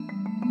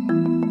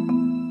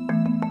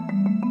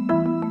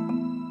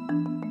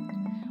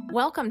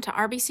Welcome to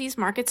RBC's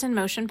Markets in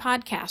Motion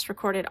podcast,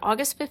 recorded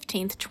August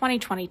 15th,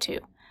 2022.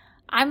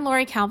 I'm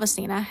Lori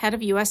Calvasina, Head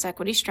of U.S.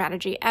 Equity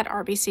Strategy at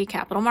RBC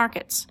Capital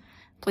Markets.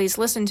 Please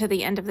listen to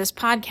the end of this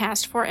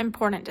podcast for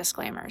important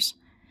disclaimers.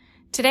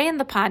 Today in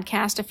the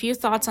podcast, a few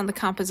thoughts on the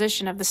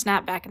composition of the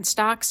snapback in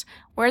stocks,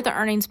 where the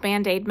earnings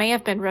Band-Aid may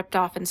have been ripped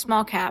off in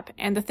small cap,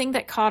 and the thing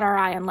that caught our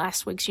eye in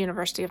last week's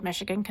University of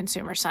Michigan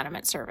Consumer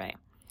Sentiment Survey.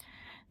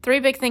 3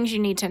 big things you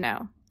need to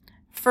know.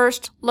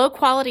 First, low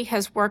quality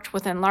has worked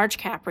within large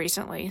cap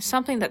recently,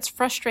 something that's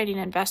frustrating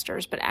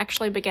investors but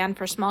actually began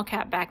for small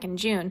cap back in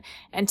June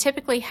and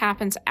typically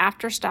happens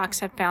after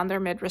stocks have found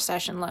their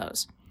mid-recession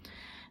lows.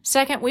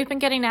 Second, we've been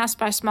getting asked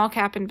by small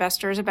cap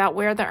investors about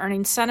where the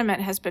earnings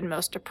sentiment has been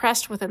most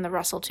depressed within the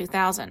Russell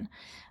 2000.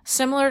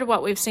 Similar to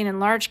what we've seen in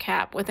large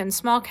cap, within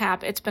small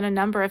cap, it's been a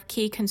number of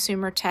key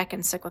consumer tech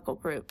and cyclical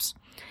groups.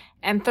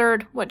 And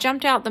third, what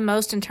jumped out the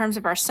most in terms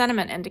of our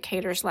sentiment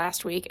indicators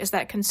last week is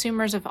that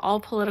consumers of all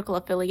political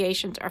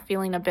affiliations are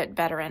feeling a bit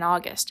better in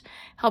August,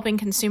 helping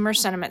consumer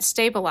sentiment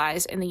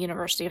stabilize in the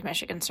University of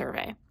Michigan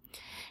survey.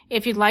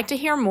 If you'd like to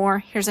hear more,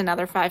 here's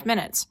another 5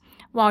 minutes.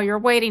 While you're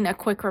waiting, a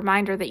quick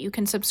reminder that you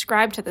can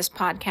subscribe to this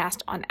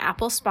podcast on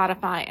Apple,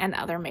 Spotify, and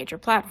other major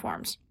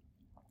platforms.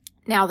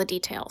 Now the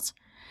details.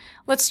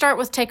 Let's start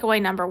with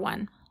takeaway number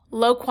 1.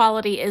 Low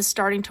quality is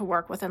starting to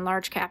work within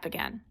large cap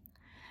again.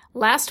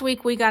 Last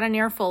week, we got an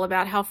earful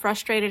about how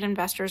frustrated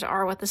investors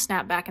are with the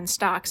snapback in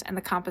stocks and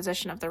the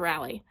composition of the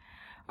rally.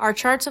 Our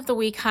charts of the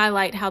week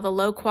highlight how the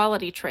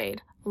low-quality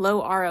trade,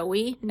 low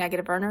ROE,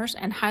 negative earners,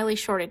 and highly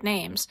shorted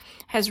names,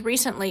 has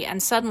recently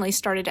and suddenly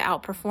started to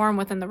outperform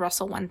within the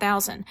Russell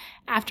 1000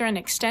 after an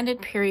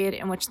extended period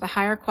in which the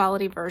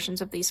higher-quality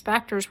versions of these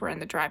factors were in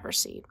the driver's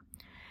seat.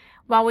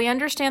 While we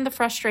understand the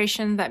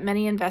frustration that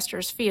many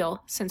investors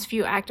feel, since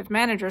few active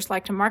managers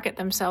like to market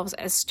themselves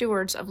as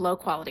stewards of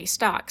low-quality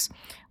stocks,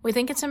 we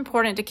think it's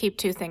important to keep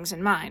 2 things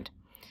in mind.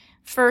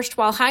 First,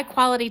 while high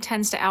quality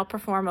tends to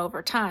outperform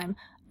over time,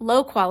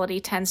 low quality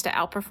tends to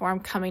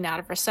outperform coming out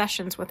of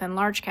recessions within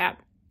large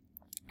cap.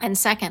 And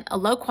second, a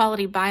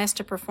low-quality bias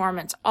to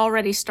performance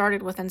already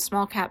started within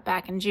small cap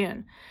back in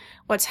June.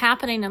 What's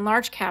happening in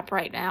large cap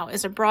right now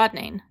is a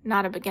broadening,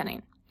 not a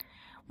beginning.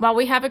 While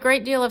we have a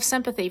great deal of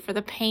sympathy for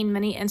the pain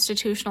many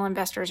institutional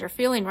investors are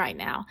feeling right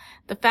now,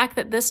 the fact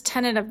that this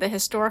tenet of the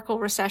historical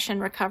recession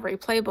recovery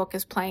playbook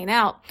is playing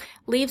out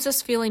leaves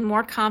us feeling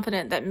more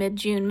confident that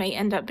mid-June may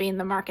end up being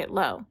the market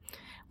low.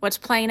 What's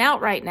playing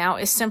out right now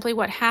is simply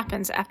what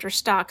happens after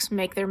stocks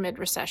make their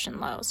mid-recession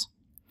lows.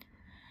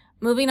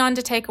 Moving on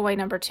to takeaway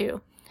number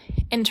 2.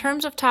 In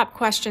terms of top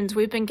questions,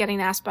 we've been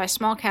getting asked by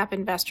small cap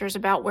investors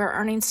about where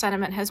earnings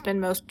sentiment has been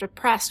most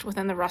depressed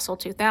within the Russell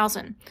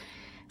 2000.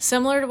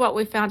 Similar to what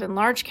we found in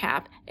large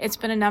cap, it's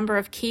been a number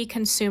of key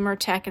consumer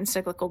tech and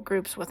cyclical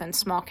groups within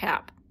small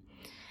cap.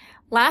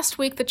 Last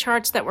week, the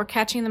charts that were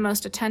catching the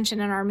most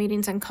attention in our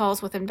meetings and calls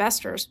with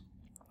investors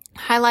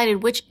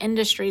highlighted which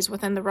industries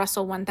within the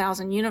Russell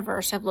 1000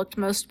 universe have looked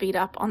most beat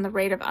up on the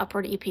rate of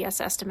upward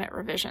EPS estimate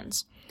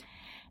revisions.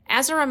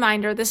 As a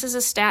reminder, this is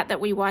a stat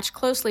that we watch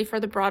closely for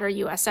the broader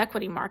U.S.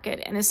 equity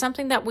market and is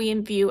something that we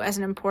view as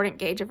an important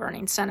gauge of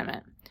earnings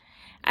sentiment.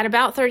 At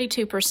about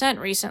 32%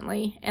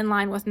 recently, in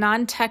line with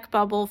non-tech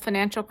bubble,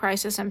 financial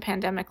crisis, and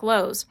pandemic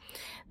lows,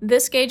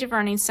 this gauge of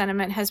earnings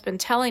sentiment has been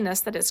telling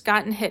us that it's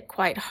gotten hit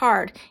quite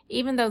hard,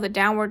 even though the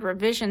downward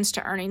revisions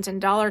to earnings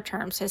in dollar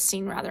terms has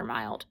seemed rather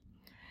mild.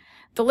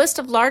 The list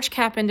of large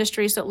cap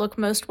industries that look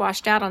most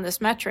washed out on this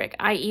metric,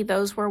 i.e.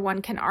 those where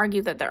one can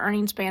argue that the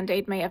earnings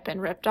Band-Aid may have been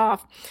ripped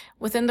off,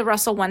 within the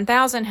Russell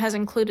 1000 has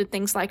included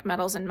things like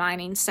metals and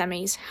mining,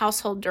 semis,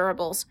 household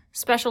durables,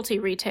 specialty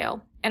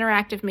retail,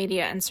 interactive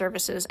media and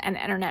services, and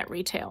internet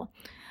retail.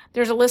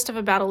 There's a list of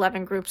about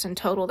 11 groups in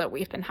total that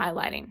we've been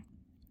highlighting.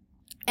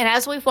 And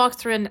as we've walked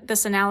through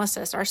this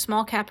analysis, our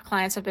small cap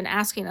clients have been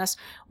asking us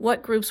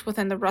what groups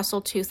within the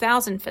Russell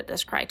 2000 fit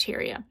this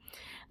criteria.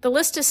 The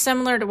list is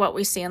similar to what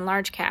we see in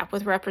large cap,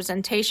 with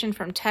representation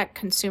from tech,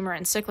 consumer,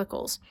 and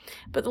cyclicals.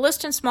 But the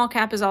list in small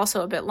cap is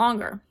also a bit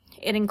longer.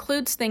 It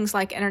includes things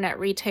like internet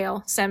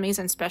retail, semis,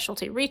 and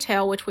specialty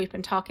retail, which we've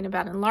been talking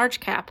about in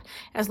large cap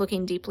as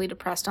looking deeply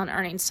depressed on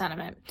earnings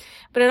sentiment.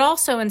 But it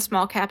also in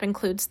small cap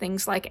includes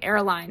things like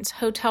airlines,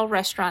 hotel,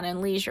 restaurant, and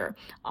leisure,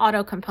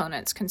 auto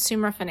components,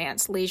 consumer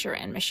finance, leisure,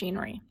 and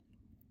machinery.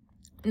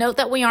 Note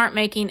that we aren't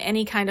making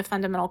any kind of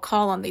fundamental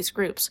call on these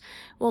groups.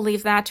 We'll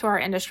leave that to our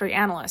industry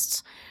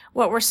analysts.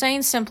 What we're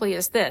saying simply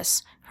is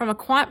this. From a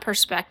quant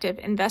perspective,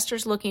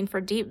 investors looking for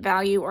deep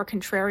value or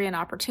contrarian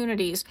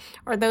opportunities,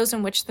 or those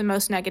in which the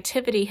most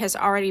negativity has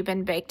already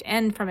been baked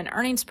in from an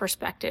earnings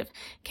perspective,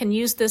 can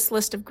use this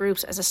list of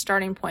groups as a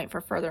starting point for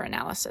further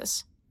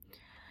analysis.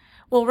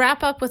 We'll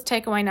wrap up with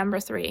takeaway number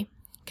 3.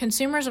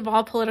 Consumers of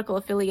all political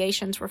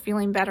affiliations were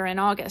feeling better in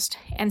August,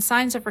 and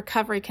signs of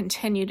recovery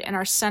continued in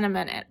our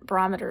sentiment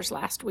barometers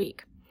last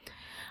week.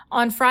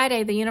 On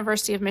Friday, the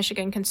University of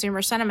Michigan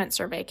Consumer Sentiment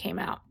Survey came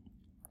out.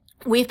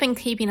 We've been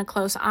keeping a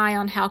close eye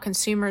on how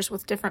consumers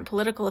with different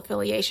political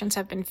affiliations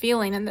have been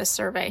feeling in this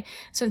survey,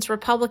 since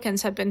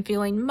Republicans have been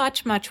feeling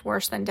much, much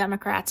worse than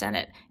Democrats in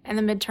it, and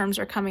the midterms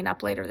are coming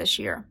up later this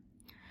year.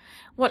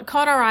 What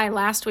caught our eye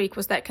last week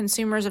was that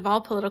consumers of all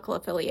political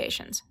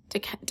affiliations,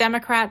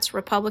 Democrats,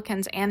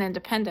 Republicans, and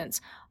independents,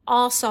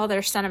 all saw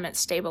their sentiment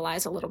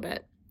stabilize a little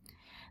bit.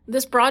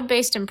 This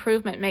broad-based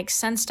improvement makes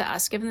sense to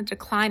us given the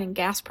decline in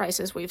gas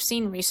prices we've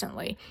seen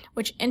recently,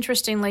 which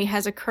interestingly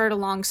has occurred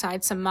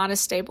alongside some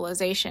modest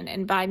stabilization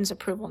in Biden's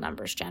approval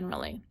numbers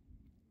generally.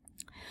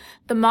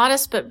 The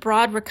modest but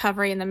broad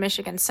recovery in the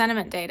Michigan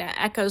sentiment data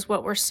echoes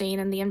what we're seeing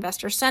in the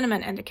investor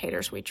sentiment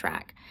indicators we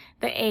track,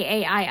 the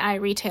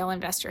AAII Retail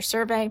Investor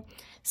Survey,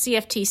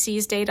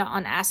 CFTC's data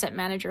on asset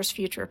managers'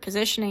 future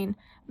positioning,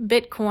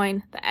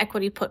 Bitcoin, the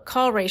equity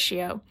put-call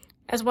ratio,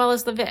 as well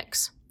as the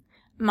VIX.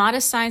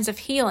 Modest signs of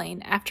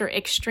healing after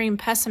extreme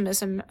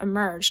pessimism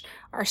emerged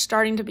are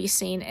starting to be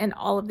seen in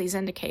all of these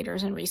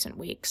indicators in recent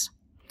weeks.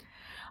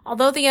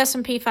 Although the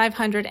S&P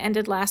 500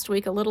 ended last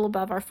week a little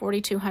above our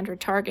 4,200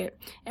 target,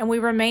 and we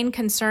remain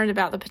concerned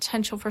about the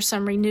potential for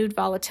some renewed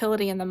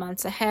volatility in the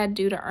months ahead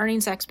due to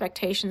earnings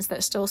expectations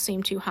that still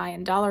seem too high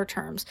in dollar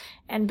terms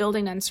and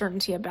building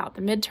uncertainty about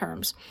the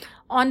midterms,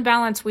 on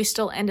balance, we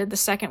still ended the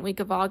second week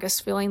of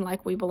August feeling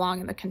like we belong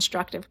in the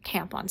constructive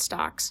camp on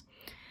stocks.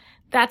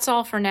 That's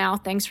all for now.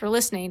 Thanks for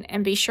listening,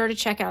 and be sure to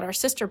check out our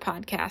sister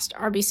podcast,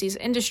 RBC's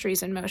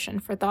Industries in Motion,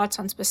 for thoughts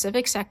on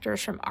specific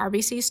sectors from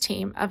RBC's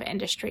team of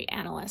industry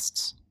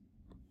analysts.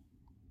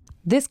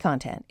 This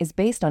content is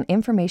based on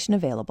information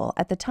available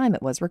at the time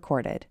it was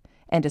recorded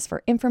and is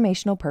for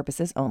informational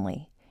purposes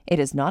only. It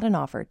is not an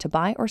offer to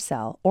buy or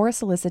sell or a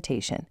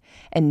solicitation,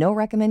 and no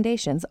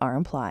recommendations are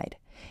implied.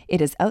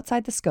 It is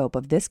outside the scope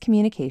of this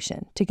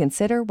communication to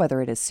consider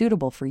whether it is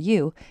suitable for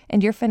you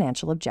and your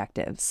financial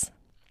objectives.